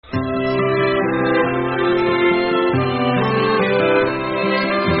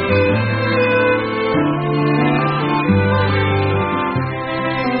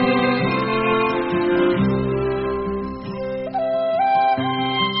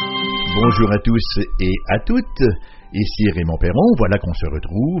Bonjour à tous et à toutes, ici Raymond Perron, voilà qu'on se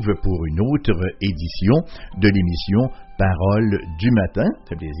retrouve pour une autre édition de l'émission Parole du matin. Ça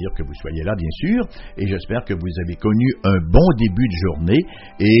fait plaisir que vous soyez là, bien sûr, et j'espère que vous avez connu un bon début de journée,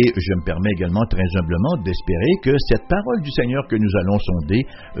 et je me permets également très humblement d'espérer que cette parole du Seigneur que nous allons sonder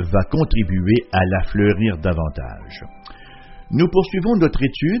va contribuer à la fleurir davantage. Nous poursuivons notre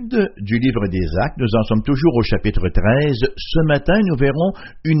étude du livre des Actes. Nous en sommes toujours au chapitre 13. Ce matin, nous verrons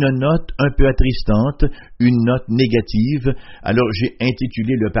une note un peu attristante, une note négative. Alors, j'ai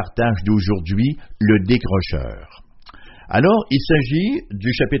intitulé le partage d'aujourd'hui « Le décrocheur ». Alors, il s'agit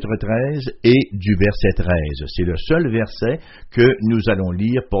du chapitre 13 et du verset 13. C'est le seul verset que nous allons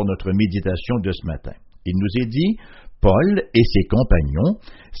lire pour notre méditation de ce matin. Il nous est dit: Paul et ses compagnons,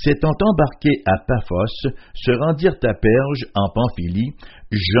 s'étant embarqués à Paphos, se rendirent à Perge en Pamphylie.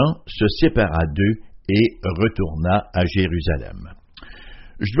 Jean se sépara d'eux et retourna à Jérusalem.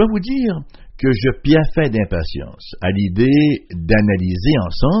 Je dois vous dire que je piaffais d'impatience à l'idée d'analyser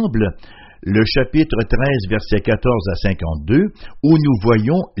ensemble le chapitre 13, versets 14 à 52, où nous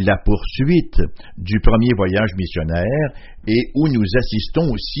voyons la poursuite du premier voyage missionnaire et où nous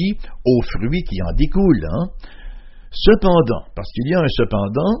assistons aussi aux fruits qui en découlent, Cependant, parce qu'il y a un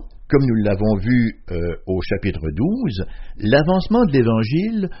cependant, comme nous l'avons vu au chapitre 12, l'avancement de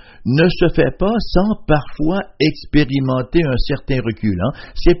l'Évangile ne se fait pas sans parfois expérimenter un certain recul.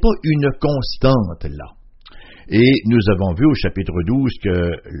 C'est pas une constante, là. Et nous avons vu au chapitre 12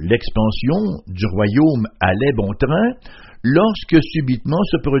 que l'expansion du royaume allait bon train lorsque subitement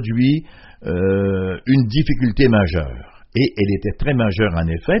se produit une difficulté majeure. Et elle était très majeure en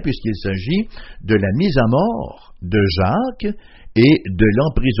effet, puisqu'il s'agit de la mise à mort de Jacques et de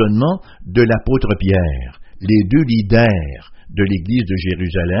l'emprisonnement de l'apôtre Pierre, les deux leaders de l'Église de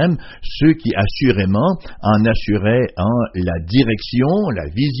Jérusalem, ceux qui assurément en assuraient la direction, la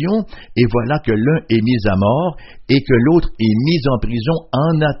vision, et voilà que l'un est mis à mort et que l'autre est mis en prison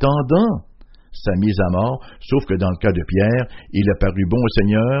en attendant sa mise à mort, sauf que dans le cas de Pierre, il a paru bon au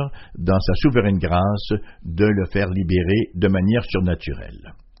Seigneur, dans sa souveraine grâce, de le faire libérer de manière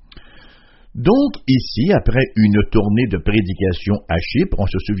surnaturelle. Donc, ici, après une tournée de prédication à Chypre, on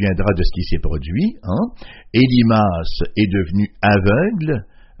se souviendra de ce qui s'est produit, Élymas est devenu aveugle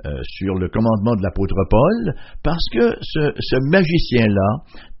sur le commandement de l'apôtre Paul, parce que ce magicien-là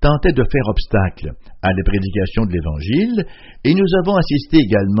tentait de faire obstacle à la prédication de l'Évangile, et nous avons assisté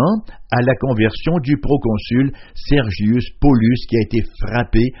également à la conversion du proconsul Sergius Paulus, qui a été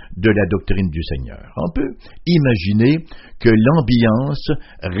frappé de la doctrine du Seigneur. On peut imaginer que l'ambiance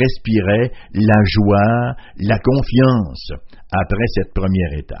respirait la joie, la confiance après cette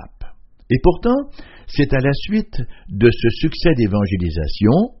première étape. Et pourtant, c'est à la suite de ce succès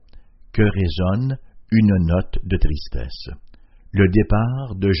d'évangélisation que résonne une note de tristesse. Le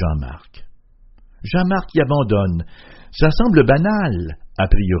départ de Jean-Marc. Jean-Marc y abandonne. Ça semble banal, a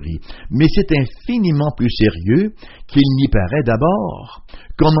priori, mais c'est infiniment plus sérieux qu'il n'y paraît d'abord.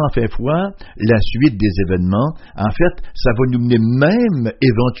 Comment fait foi la suite des événements? En fait, ça va nous mener même,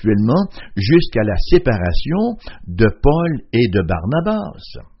 éventuellement, jusqu'à la séparation de Paul et de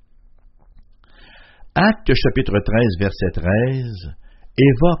Barnabas. Actes chapitre 13, verset 13,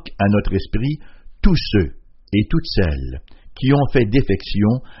 évoque à notre esprit tous ceux et toutes celles qui ont fait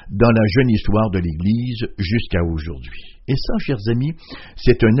défection dans la jeune histoire de l'Église jusqu'à aujourd'hui. Et ça, chers amis,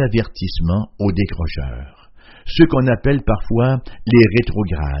 c'est un avertissement aux décrocheurs, ceux qu'on appelle parfois les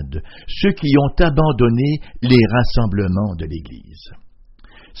rétrogrades, ceux qui ont abandonné les rassemblements de l'Église.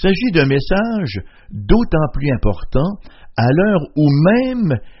 Il s'agit d'un message d'autant plus important à l'heure où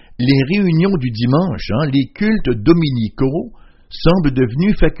même les réunions du dimanche, les cultes dominicaux, semblent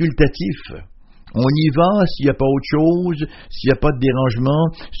devenus facultatifs. On y va s'il n'y a pas autre chose, s'il n'y a pas de dérangement,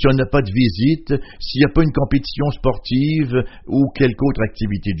 si on n'a pas de visite, s'il n'y a pas une compétition sportive ou quelque autre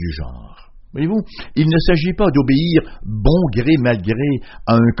activité du genre. Voyez-vous, il ne s'agit pas d'obéir bon gré mal gré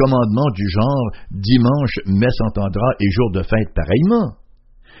à un commandement du genre « dimanche, messe entendra et jour de fête pareillement »,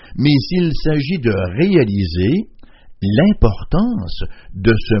 mais s'il s'agit de réaliser l'importance de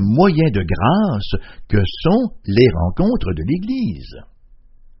ce moyen de grâce que sont les rencontres de l'Église.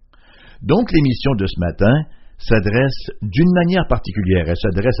 Donc, l'émission de ce matin s'adresse d'une manière particulière, elle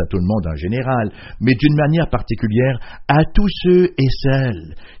s'adresse à tout le monde en général, mais d'une manière particulière à tous ceux et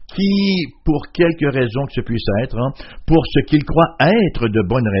celles qui, pour quelque raison que ce puisse être, pour ce qu'ils croient être de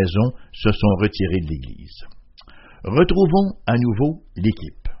bonnes raisons, se sont retirés de l'Église. Retrouvons à nouveau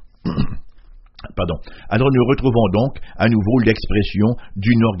l'équipe. Alors nous retrouvons donc à nouveau l'expression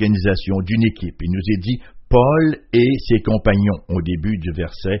d'une organisation, d'une équipe. Il nous est dit Paul et ses compagnons au début du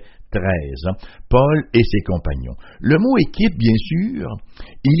verset 13, hein, Paul et ses compagnons. Le mot équipe, bien sûr,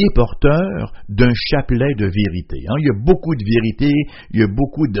 il est porteur d'un chapelet de vérité. Hein. Il y a beaucoup de vérité, il y a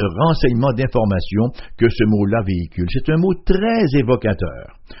beaucoup de renseignements, d'informations que ce mot-là véhicule. C'est un mot très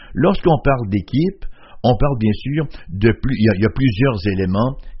évocateur. Lorsqu'on parle d'équipe, on parle bien sûr il y a plusieurs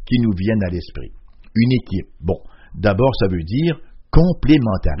éléments qui nous viennent à l'esprit. Une équipe, bon, d'abord ça veut dire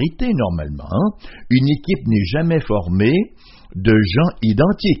complémentarité normalement. Hein. Une équipe n'est jamais formée de gens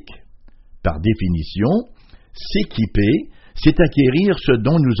identiques. Par définition, s'équiper, c'est acquérir ce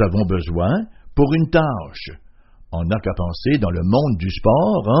dont nous avons besoin pour une tâche. On n'a qu'à penser dans le monde du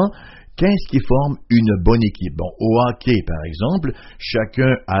sport, hein, qu'est-ce qui forme une bonne équipe? Bon, au hockey, par exemple,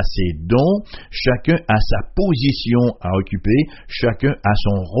 chacun a ses dons, chacun a sa position à occuper, chacun a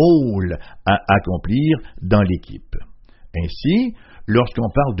son rôle à accomplir dans l'équipe. Ainsi, lorsqu'on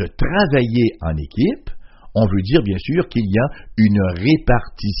parle de travailler en équipe, on veut dire bien sûr qu'il y a une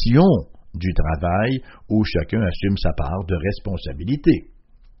répartition du travail où chacun assume sa part de responsabilité.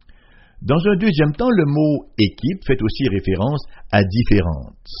 Dans un deuxième temps, le mot « équipe » fait aussi référence à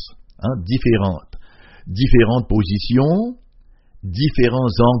différentes positions,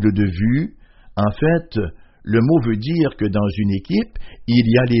 différents angles de vue. En fait, le mot veut dire que dans une équipe, il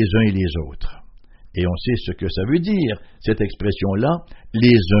y a les uns et les autres. Et on sait ce que ça veut dire, cette expression-là,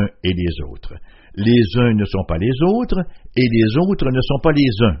 les uns et les autres. Les uns ne sont pas les autres, et les autres ne sont pas les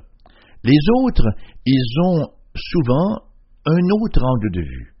uns. Les autres, ils ont souvent un autre angle de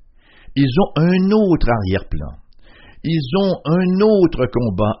vue. Ils ont un autre arrière-plan. Ils ont un autre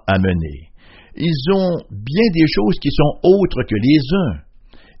combat à mener. Ils ont bien des choses qui sont autres que les uns.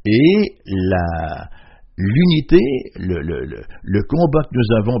 Et l'unité, le combat que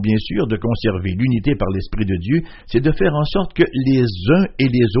nous avons, bien sûr, de conserver l'unité par l'Esprit de Dieu, c'est de faire en sorte que les uns et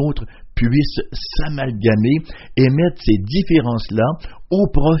les autres puissent s'amalgamer et mettre ces différences-là au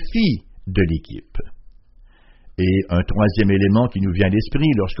profit de l'équipe. Et un troisième élément qui nous vient à l'esprit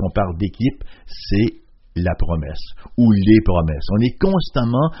lorsqu'on parle d'équipe, c'est la promesse ou les promesses. On est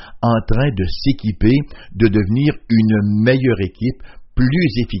constamment en train de s'équiper, de devenir une meilleure équipe, plus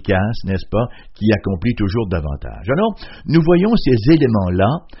efficace, n'est-ce pas, qui accomplit toujours davantage. Alors, nous voyons ces éléments-là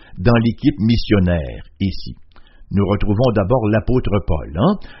dans l'équipe missionnaire ici. Nous retrouvons d'abord l'apôtre Paul.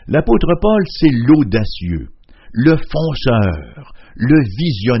 Hein? L'apôtre Paul, c'est l'audacieux, le fonceur, le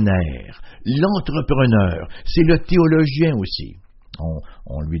visionnaire, l'entrepreneur, c'est le théologien aussi.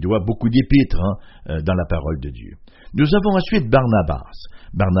 On lui doit beaucoup d'épîtres dans la parole de Dieu. Nous avons ensuite Barnabas.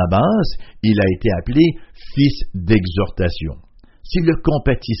 Barnabas, il a été appelé fils d'exhortation. C'est le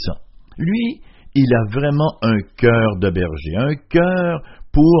compatissant. Lui, il a vraiment un cœur de berger, un cœur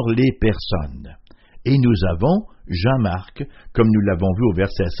pour les personnes. Et nous avons Jean-Marc, comme nous l'avons vu au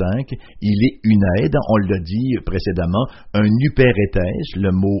verset 5, il est une aide, on l'a dit précédemment, un hyperéthès,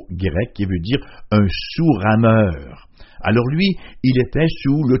 le mot grec qui veut dire un sous-rameur. Alors lui, il était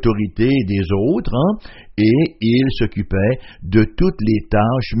sous l'autorité des autres, et il s'occupait de toutes les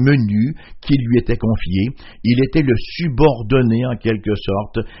tâches menues qui lui étaient confiées. Il était le subordonné en quelque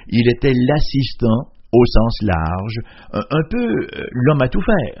sorte, il était l'assistant au sens large, un peu l'homme à tout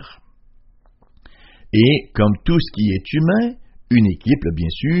faire. Et comme tout ce qui est humain, une équipe, bien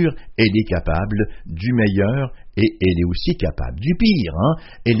sûr, elle est capable du meilleur et elle est aussi capable du pire.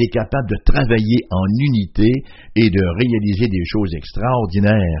 Elle est capable de travailler en unité et de réaliser des choses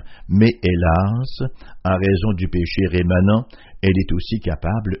extraordinaires. Mais hélas, en raison du péché rémanent, elle est aussi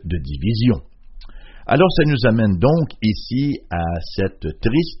capable de division. Alors ça nous amène donc ici à cette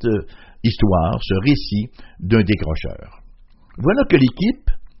triste histoire, ce récit d'un décrocheur. Voilà que l'équipe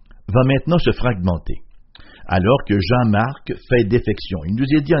va maintenant se fragmenter, alors que Jean-Marc fait défection. Il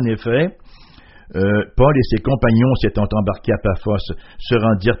nous est dit en effet, Paul et ses compagnons s'étant embarqués à Paphos se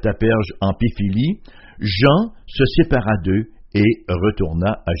rendirent à Perge en Pamphylie. Jean se sépara d'eux et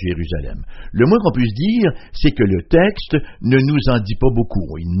retourna à Jérusalem. Le moins qu'on puisse dire, c'est que le texte ne nous en dit pas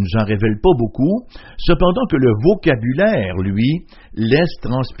beaucoup, il ne nous en révèle pas beaucoup, cependant que le vocabulaire, lui, laisse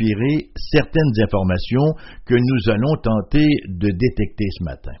transpirer certaines informations que nous allons tenter de détecter ce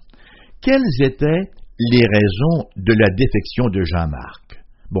matin. Quelles étaient les raisons de la défection de Jean-Marc?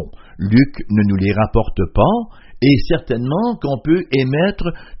 Bon, Luc ne nous les rapporte pas, et certainement qu'on peut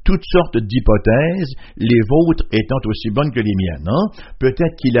émettre toutes sortes d'hypothèses, les vôtres étant aussi bonnes que les miennes.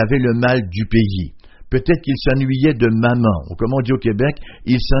 Peut-être qu'il avait le mal du pays, peut-être qu'il s'ennuyait de maman, ou comme on dit au Québec,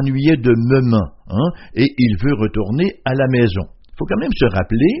 il s'ennuyait de maman, et il veut retourner à la maison. Il faut quand même se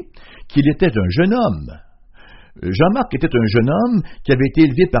rappeler qu'il était un jeune homme. Jean-Marc était un jeune homme qui avait été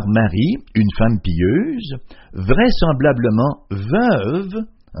élevé par Marie, une femme pieuse, vraisemblablement veuve,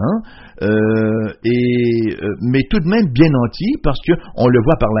 mais tout de même bien nanti, parce qu'on le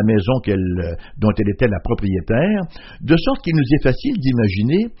voit par la maison dont elle était la propriétaire, de sorte qu'il nous est facile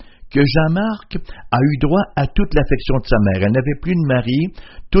d'imaginer que Jean-Marc a eu droit à toute l'affection de sa mère. Elle n'avait plus de mari,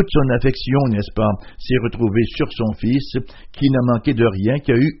 toute son affection, n'est-ce pas, s'est retrouvée sur son fils, qui n'a manqué de rien,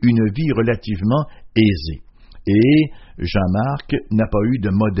 qui a eu une vie relativement aisée. Et Jean-Marc n'a pas eu de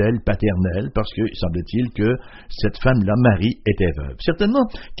modèle paternel, parce que, semble-t-il, que cette femme-là, Marie, était veuve. Certainement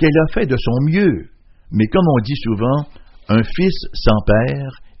qu'elle a fait de son mieux, mais comme on dit souvent, un fils sans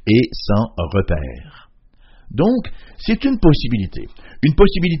père et sans repère. Donc, c'est une possibilité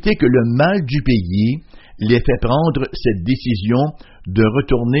que le mal du pays l'ait fait prendre cette décision de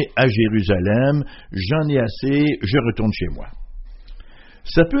retourner à Jérusalem. J'en ai assez, je retourne chez moi.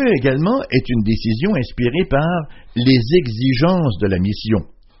 Ça peut également être une décision inspirée par les exigences de la mission.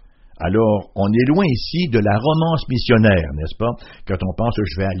 Alors, on est loin ici de la romance missionnaire, n'est-ce pas? Quand on pense que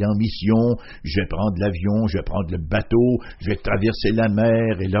je vais aller en mission, je vais prendre l'avion, je vais prendre le bateau, je vais traverser la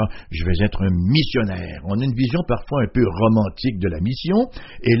mer, et là, je vais être un missionnaire. On a une vision parfois un peu romantique de la mission,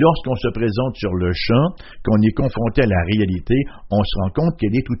 et lorsqu'on se présente sur le champ, qu'on est confronté à la réalité, on se rend compte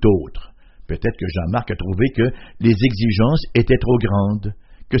qu'elle est tout autre. Peut-être que Jean-Marc a trouvé que les exigences étaient trop grandes,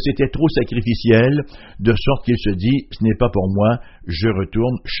 que c'était trop sacrificiel, de sorte qu'il se dit « ce n'est pas pour moi, je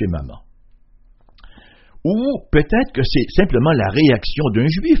retourne chez maman ». Ou peut-être que c'est simplement la réaction d'un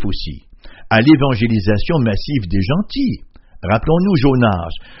juif aussi, à l'évangélisation massive des gentils. Rappelons-nous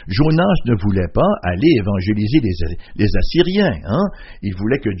Jonas. Jonas ne voulait pas aller évangéliser les Assyriens. Il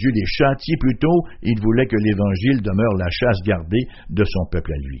voulait que Dieu les châtie plutôt, il voulait que l'Évangile demeure la chasse gardée de son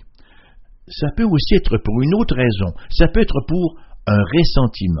peuple à lui. Ça peut aussi être pour une autre raison, ça peut être pour un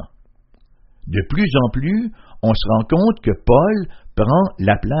ressentiment. De plus en plus, on se rend compte que Paul prend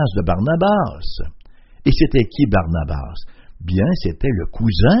la place de Barnabas. Et c'était qui Barnabas? Bien, c'était le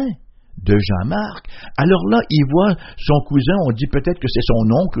cousin de Jean-Marc. Alors là, il voit son cousin, on dit peut-être que c'est son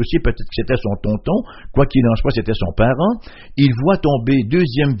oncle aussi, peut-être que c'était son tonton, quoi qu'il en soit, c'était son parent. Il voit tomber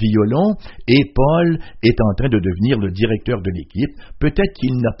deuxième violon et Paul est en train de devenir le directeur de l'équipe. Peut-être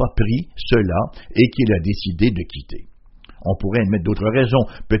qu'il n'a pas pris cela et qu'il a décidé de quitter. On pourrait admettre d'autres raisons.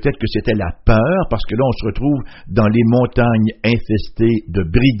 Peut-être que c'était la peur, parce que là, on se retrouve dans les montagnes infestées de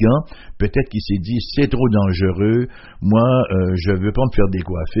brigands. Peut-être qu'il s'est dit, c'est trop dangereux, moi, je ne veux pas me faire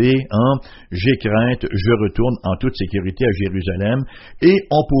décoiffer, j'ai crainte, je retourne en toute sécurité à Jérusalem. Et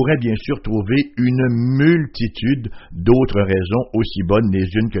on pourrait bien sûr trouver une multitude d'autres raisons, aussi bonnes les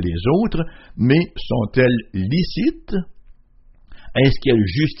unes que les autres, mais sont-elles licites? Est-ce qu'elles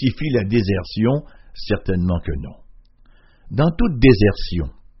justifient la désertion? Certainement que non. Dans toute désertion,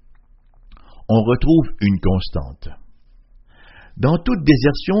 on retrouve une constante. Dans toute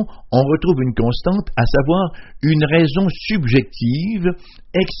désertion, on retrouve une constante, à savoir une raison subjective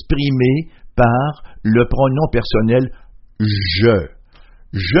exprimée par le pronom personnel « je ».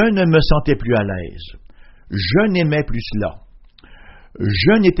 Je ne me sentais plus à l'aise. Je n'aimais plus cela.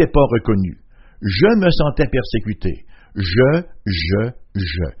 Je n'étais pas reconnu. Je me sentais persécuté. Je.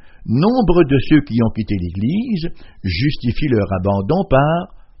 Nombre de ceux qui ont quitté l'Église justifient leur abandon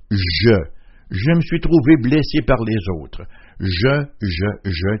par « je ». Je me suis trouvé blessé par les autres. Je,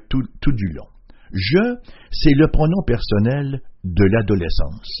 tout du long. Je, c'est le pronom personnel de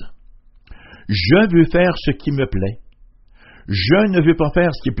l'adolescence. Je veux faire ce qui me plaît. Je ne veux pas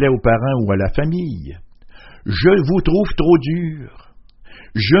faire ce qui plaît aux parents ou à la famille. Je vous trouve trop dur.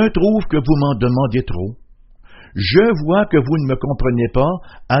 Je trouve que vous m'en demandez trop. Je vois que vous ne me comprenez pas,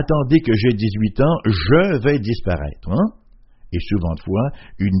 attendez que j'ai 18 ans, je vais disparaître. Et souvent de fois,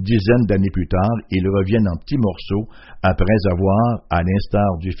 une dizaine d'années plus tard, ils reviennent en petits morceaux après avoir, à l'instar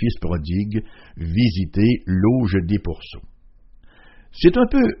du fils prodigue, visité l'auge des pourceaux. C'est un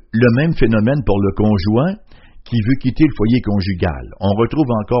peu le même phénomène pour le conjoint qui veut quitter le foyer conjugal. On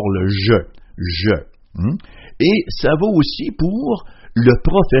retrouve encore le je. Et ça vaut aussi pour le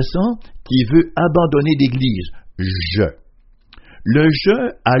professant qui veut abandonner l'Église. Je. Le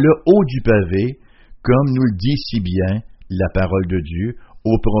je a le haut du pavé, comme nous le dit si bien la parole de Dieu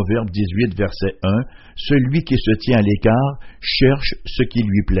au Proverbe 18, verset 1. Celui qui se tient à l'écart cherche ce qui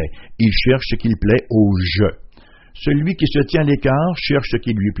lui plaît. Il cherche ce qui plaît au je. Celui qui se tient à l'écart cherche ce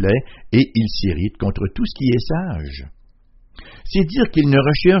qui lui plaît et il s'irrite contre tout ce qui est sage. C'est dire qu'il ne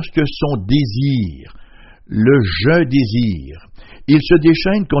recherche que son désir, le je désire. Il se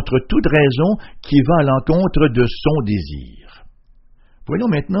déchaîne contre toute raison qui va à l'encontre de son désir. Voyons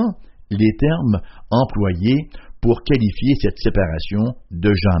maintenant les termes employés pour qualifier cette séparation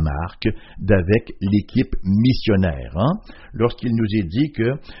de Jean-Marc d'avec l'équipe missionnaire. Lorsqu'il nous est dit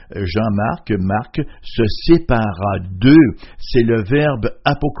que Marc se sépara d'eux, c'est le verbe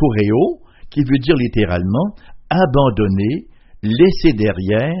apokoreo qui veut dire littéralement abandonner, laisser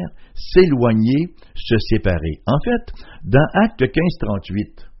derrière, s'éloigner, se séparer. En fait, dans Actes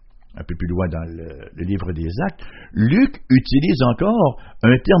 15-38, un peu plus loin dans le livre des Actes, Luc utilise encore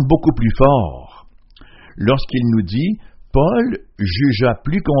un terme beaucoup plus fort. Lorsqu'il nous dit « Paul jugea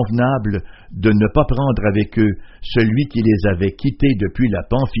plus convenable de ne pas prendre avec eux celui qui les avait quittés depuis la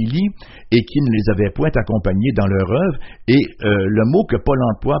Pamphylie et qui ne les avait point accompagnés dans leur œuvre. » Et le mot que Paul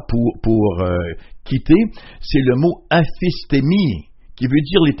emploie pour quitter, c'est le mot « aphistémie », qui veut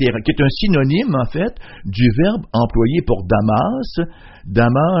dire littéralement, qui est un synonyme, en fait, du verbe employé pour Damas,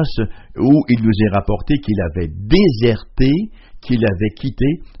 où il nous est rapporté qu'il avait déserté, qu'il avait quitté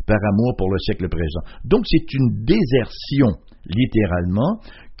par amour pour le siècle présent. Donc, c'est une désertion, littéralement,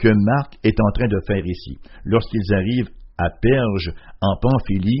 que Marc est en train de faire ici. Lorsqu'ils arrivent à Perge, en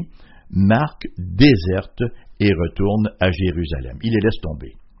Pamphylie, Marc déserte et retourne à Jérusalem. Il les laisse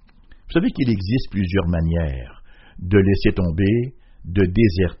tomber. Vous savez qu'il existe plusieurs manières de laisser tomber, de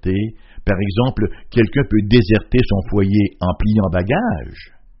déserter. Par exemple, quelqu'un peut déserter son foyer en pliant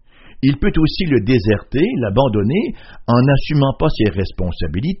bagage. Il peut aussi le déserter, l'abandonner, en n'assumant pas ses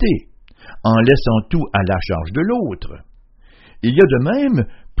responsabilités, en laissant tout à la charge de l'autre. Il y a de même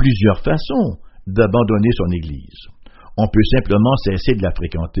plusieurs façons d'abandonner son Église. On peut simplement cesser de la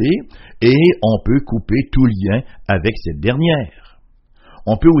fréquenter et on peut couper tout lien avec cette dernière.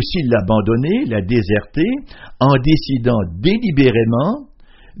 On peut aussi l'abandonner, la déserter, en décidant délibérément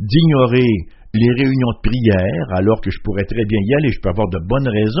d'ignorer les réunions de prière, alors que je pourrais très bien y aller. Je peux avoir de bonnes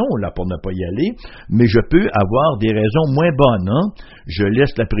raisons là pour ne pas y aller, mais je peux avoir des raisons moins bonnes. Je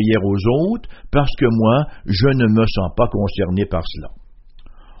laisse la prière aux autres parce que moi, je ne me sens pas concerné par cela.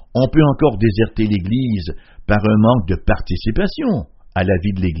 On peut encore déserter l'Église par un manque de participation à la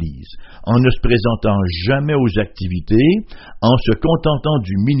vie de l'Église, en ne se présentant jamais aux activités, en se contentant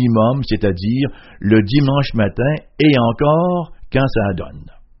du minimum, c'est-à-dire le dimanche matin et encore quand ça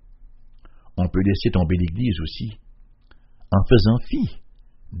donne. On peut laisser tomber l'Église aussi, en faisant fi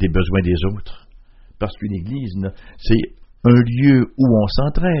des besoins des autres, parce qu'une Église, c'est un lieu où on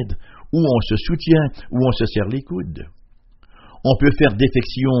s'entraide, où on se soutient, où on se serre les coudes. On peut faire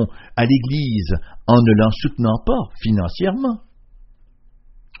défection à l'Église en ne l'en soutenant pas financièrement.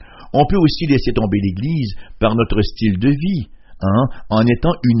 On peut aussi laisser tomber l'Église par notre style de vie, en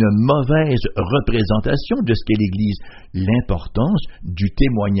étant une mauvaise représentation de ce qu'est l'Église. L'importance du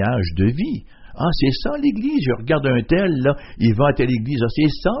témoignage de vie. C'est ça l'Église, je regarde un tel, là, il va à telle Église, c'est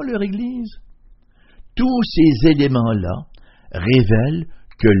ça leur Église. Tous ces éléments-là révèlent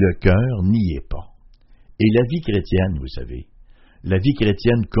que le cœur n'y est pas. Et la vie chrétienne, vous savez, la vie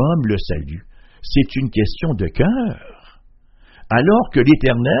chrétienne comme le salut, c'est une question de cœur. Alors que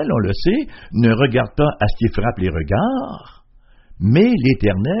l'Éternel, on le sait, ne regarde pas à ce qui frappe les regards, mais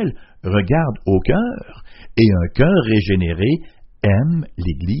l'Éternel regarde au cœur, et un cœur régénéré aime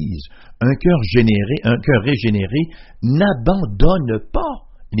l'Église. Un cœur régénéré n'abandonne pas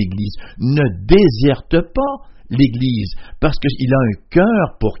l'Église, ne déserte pas l'Église, parce qu'il a un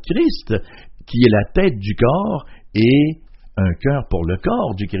cœur pour Christ, qui est la tête du corps, et un cœur pour le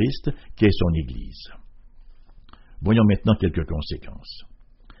corps du Christ, qui est son Église. Voyons maintenant quelques conséquences.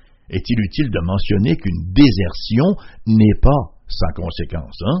 Est-il utile de mentionner qu'une désertion n'est pas sans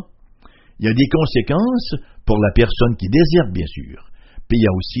conséquences, Il y a des conséquences pour la personne qui déserte, bien sûr, puis il y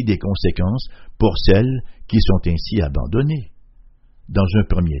a aussi des conséquences pour celles qui sont ainsi abandonnées. Dans un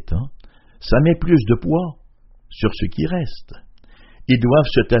premier temps, ça met plus de poids sur ceux qui restent. Ils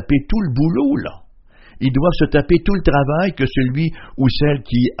doivent se taper tout le boulot, là. Ils doivent se taper tout le travail que celui ou celle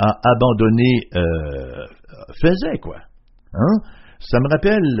qui a abandonné faisait, quoi. Ça me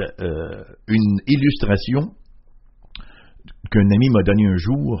rappelle une illustration qu'un ami m'a donnée un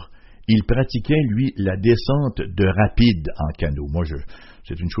jour. Il pratiquait, lui, la descente de rapide en canot. Moi,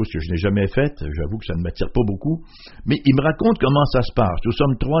 c'est une chose que je n'ai jamais faite. J'avoue que ça ne m'attire pas beaucoup. Mais il me raconte comment ça se passe. Nous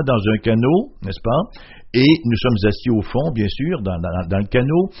sommes 3 dans un canot, n'est-ce pas? Et nous sommes assis au fond, bien sûr, dans le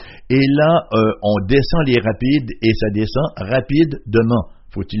canot. Et là, on descend les rapides et ça descend rapidement,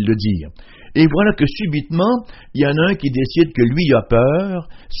 faut-il le dire. Et voilà que subitement, il y en a un qui décide que lui a peur,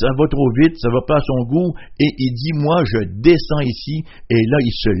 ça va trop vite, ça va pas à son goût, et il dit, moi, je descends ici, et là,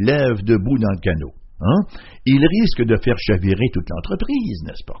 il se lève debout dans le canot. Il risque de faire chavirer toute l'entreprise,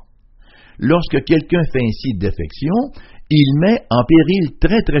 n'est-ce pas? Lorsque quelqu'un fait ainsi défection, il met en péril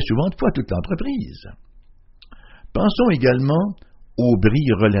très très souvent de fois toute l'entreprise. Pensons également au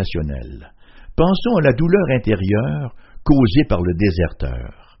bris relationnel. Pensons à la douleur intérieure causée par le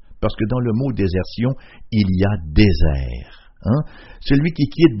déserteur. Parce que dans le mot désertion, il y a désert. Celui qui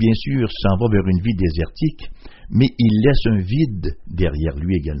quitte, bien sûr, s'en va vers une vie désertique, mais il laisse un vide derrière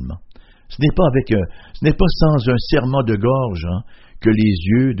lui également. Ce n'est pas sans un serrement de gorge que les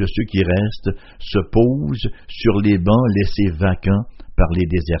yeux de ceux qui restent se posent sur les bancs laissés vacants par les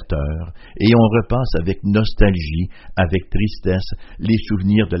déserteurs, et on repasse avec nostalgie, avec tristesse, les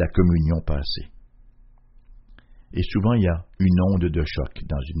souvenirs de la communion passée. Et souvent, il y a une onde de choc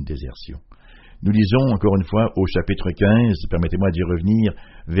dans une désertion. Nous lisons encore une fois au chapitre 15, permettez-moi d'y revenir,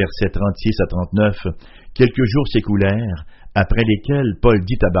 versets 36 à 39, « Quelques jours s'écoulèrent, après lesquels Paul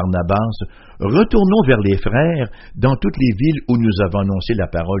dit à Barnabas, « Retournons vers les frères dans toutes les villes où nous avons annoncé la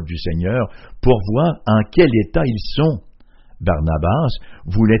parole du Seigneur, pour voir en quel état ils sont. » Barnabas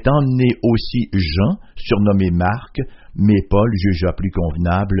voulait emmener aussi Jean, surnommé Marc, mais Paul jugea plus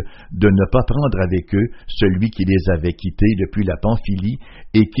convenable de ne pas prendre avec eux celui qui les avait quittés depuis la Pamphylie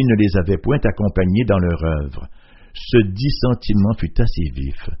et qui ne les avait point accompagnés dans leur œuvre. Ce dissentiment fut assez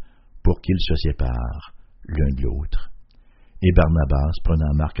vif pour qu'ils se séparent l'un de l'autre. Et Barnabas,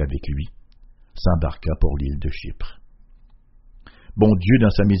 prenant Marc avec lui, s'embarqua pour l'île de Chypre. Bon Dieu, dans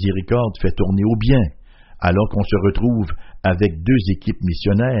sa miséricorde, fait tourner au bien, alors qu'on se retrouve avec deux équipes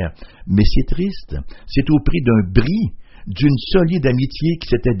missionnaires, mais c'est triste, c'est au prix d'un bris, d'une solide amitié qui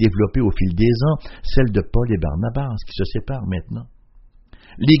s'était développée au fil des ans, celle de Paul et Barnabas, qui se séparent maintenant.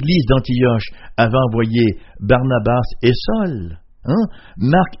 L'Église d'Antioche avait envoyé Barnabas et Saul.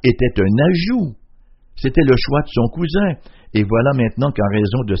 Marc était un ajout, c'était le choix de son cousin, et voilà maintenant qu'en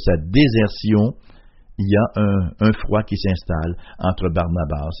raison de sa désertion, il y a un froid qui s'installe entre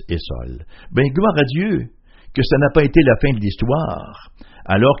Barnabas et Saul. Gloire à Dieu que ça n'a pas été la fin de l'histoire,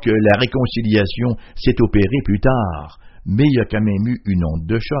 alors que la réconciliation s'est opérée plus tard. Mais il y a quand même eu une onde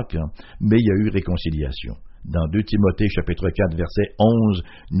de choc, mais il y a eu réconciliation. Dans 2 Timothée, chapitre 4, verset 11,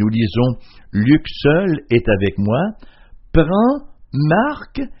 nous lisons « Luc seul est avec moi, prends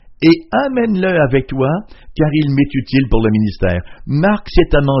Marc et amène-le avec toi, car il m'est utile pour le ministère. » Marc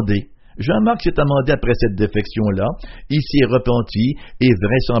s'est amendé. Jean-Marc s'est amendé après cette défection-là, il s'est repenti et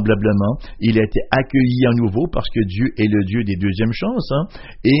vraisemblablement, il a été accueilli à nouveau parce que Dieu est le Dieu des deuxièmes chances,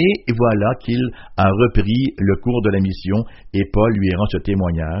 et voilà qu'il a repris le cours de la mission et Paul lui rend ce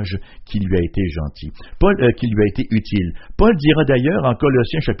témoignage qui lui a été gentil, qui lui a été utile. Paul dira d'ailleurs en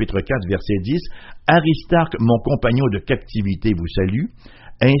Colossiens chapitre 4 verset 10, « Aristarque, mon compagnon de captivité, vous salue,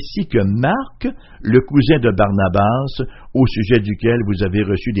 ainsi que Marc, le cousin de Barnabas, au sujet duquel vous avez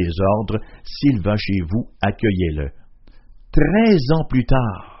reçu des ordres, s'il va chez vous, accueillez-le. » 13 ans plus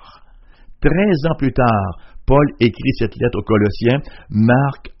tard, Paul écrit cette lettre aux Colossiens.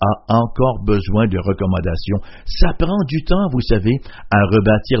 Marc a encore besoin de recommandations. Ça prend du temps, vous savez, à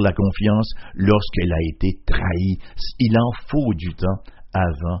rebâtir la confiance lorsqu'elle a été trahie. Il en faut du temps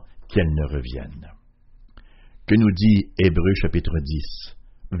avant qu'elle ne revienne. Que nous dit Hébreux chapitre 10?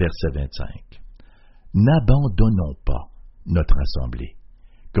 Verset 25. « N'abandonnons pas notre assemblée,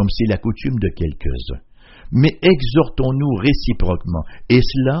 comme c'est la coutume de quelques-uns, mais exhortons-nous réciproquement, et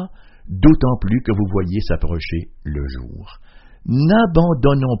cela d'autant plus que vous voyez s'approcher le jour.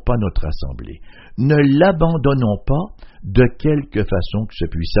 N'abandonnons pas notre assemblée, ne l'abandonnons pas de quelque façon que ce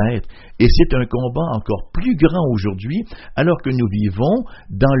puisse être, et c'est un combat encore plus grand aujourd'hui, alors que nous vivons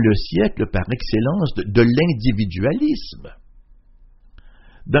dans le siècle par excellence de l'individualisme.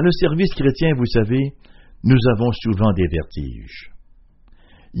 Dans le service chrétien, vous savez, nous avons souvent des vertiges.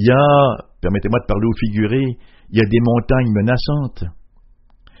 Il y a, permettez-moi de parler au figuré, il y a des montagnes menaçantes.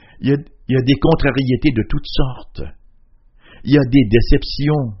 Il y a des contrariétés de toutes sortes. Il y a des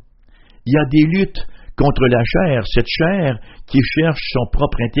déceptions. Il y a des luttes contre la chair, cette chair qui cherche son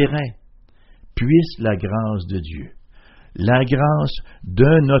propre intérêt. Puisse la grâce de Dieu, la grâce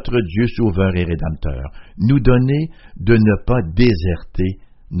de notre Dieu sauveur et rédempteur, nous donner de ne pas déserter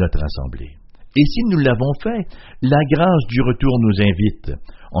notre assemblée. Et si nous l'avons fait, la grâce du retour nous invite.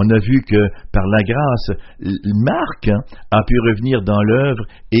 On a vu que par la grâce, Marc a pu revenir dans l'œuvre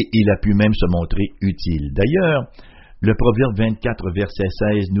et il a pu même se montrer utile. D'ailleurs, le Proverbe 24, verset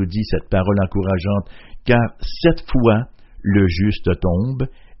 16 nous dit cette parole encourageante, « Car 7 fois le juste tombe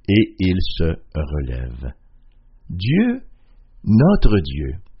et il se relève. » Dieu, notre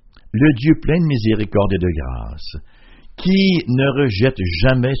Dieu, le Dieu plein de miséricorde et de grâce, qui ne rejette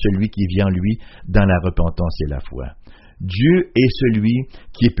jamais celui qui vient lui dans la repentance et la foi. Dieu est celui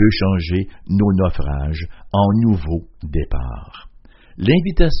qui peut changer nos naufrages en nouveau départ.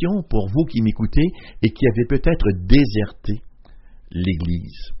 L'invitation pour vous qui m'écoutez et qui avez peut-être déserté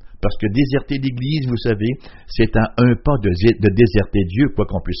l'Église, parce que déserter l'Église, vous savez, c'est à un pas de déserter Dieu, quoi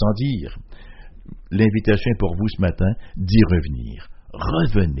qu'on puisse en dire. l'invitation est pour vous ce matin d'y revenir.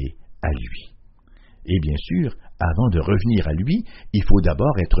 Revenez à lui. Et bien sûr, avant de revenir à lui, il faut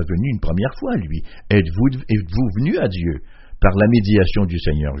d'abord être venu une première fois à lui. Êtes-vous venu à Dieu par la médiation du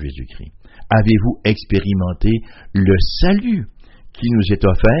Seigneur Jésus-Christ? Avez-vous expérimenté le salut qui nous est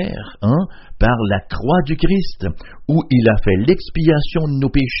offert par la croix du Christ, où il a fait l'expiation de nos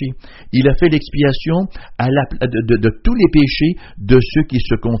péchés? Il a fait l'expiation de tous les péchés de ceux qui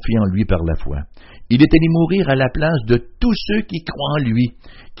se confient en lui par la foi. Il est allé mourir à la place de tous ceux qui croient en lui,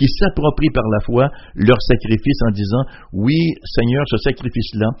 qui s'approprient par la foi leur sacrifice en disant « Oui, Seigneur, ce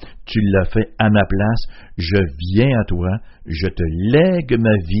sacrifice-là, tu l'as fait à ma place, je viens à toi, je te lègue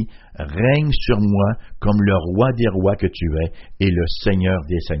ma vie, règne sur moi comme le roi des rois que tu es et le Seigneur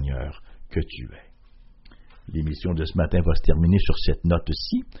des seigneurs que tu es. » L'émission de ce matin va se terminer sur cette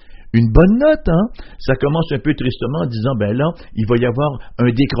note-ci. Une bonne note, Ça commence un peu tristement en disant, là, il va y avoir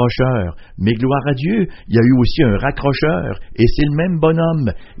un décrocheur. Mais gloire à Dieu, il y a eu aussi un raccrocheur. Et c'est le même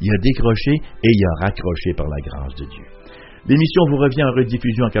bonhomme. Il a décroché et il a raccroché par la grâce de Dieu. L'émission vous revient en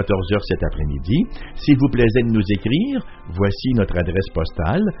rediffusion à 14h cet après-midi. S'il vous plaisait de nous écrire, voici notre adresse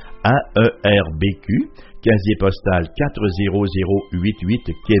postale, AERBQ, casier postal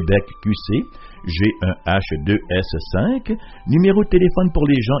 40088 Québec QC, G1H2S5, numéro de téléphone pour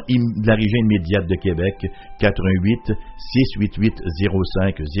les gens de la région immédiate de Québec, 88 688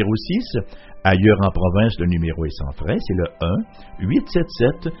 0506. Ailleurs en province, le numéro est sans frais, c'est le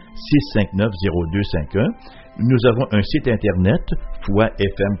 1-877-659-0251. Nous avons un site internet,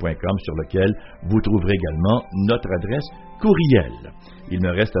 foifm.com, sur lequel vous trouverez également notre adresse courriel. Il me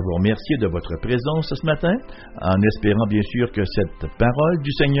reste à vous remercier de votre présence ce matin, en espérant bien sûr que cette parole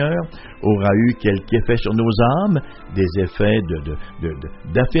du Seigneur aura eu quelque effet sur nos âmes, des effets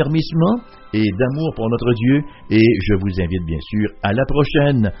d'affermissement et d'amour pour notre Dieu, et je vous invite bien sûr à la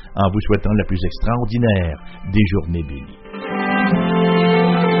prochaine, en vous souhaitant la plus extraordinaire des journées bénies.